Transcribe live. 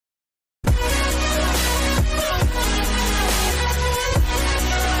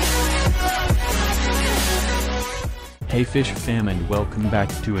Hey Fish Fam, and welcome back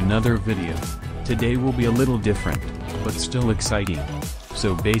to another video. Today will be a little different, but still exciting.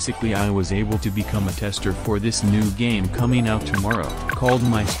 So basically I was able to become a tester for this new game coming out tomorrow, called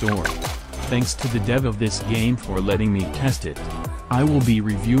My Store. Thanks to the dev of this game for letting me test it. I will be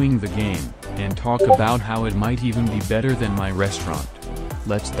reviewing the game, and talk about how it might even be better than my restaurant.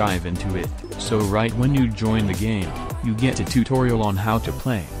 Let's dive into it. So right when you join the game, you get a tutorial on how to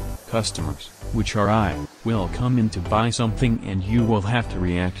play. Customers, which are I, will come in to buy something and you will have to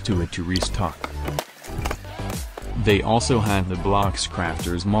react to it to restock. They also have the Blocks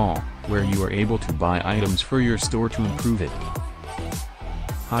Crafters Mall, where you are able to buy items for your store to improve it.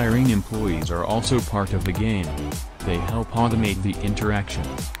 Hiring employees are also part of the game. They help automate the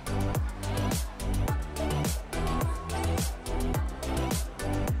interactions.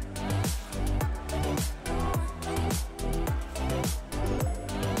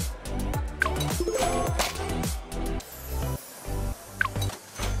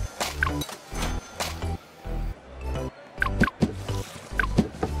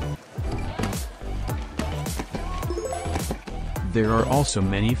 There are also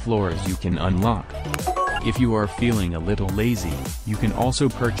many floors you can unlock. If you are feeling a little lazy, you can also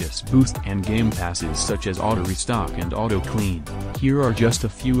purchase boost and game passes such as auto restock and auto clean. Here are just a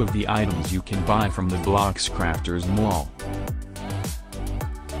few of the items you can buy from the Blocks Crafters Mall.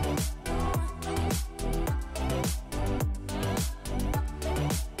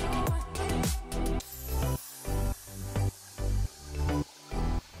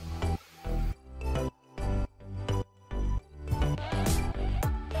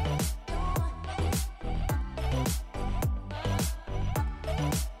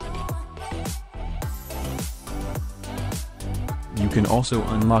 You can also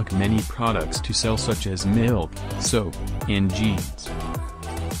unlock many products to sell such as milk, soap, and jeans.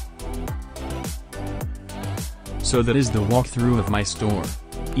 So that is the walkthrough of my store.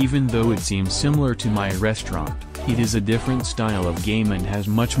 Even though it seems similar to my restaurant, it is a different style of game and has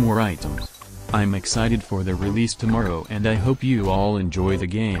much more items. I'm excited for the release tomorrow and I hope you all enjoy the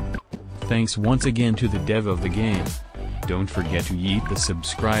game. Thanks once again to the dev of the game. Don't forget to hit the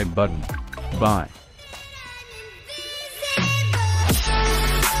subscribe button. Bye.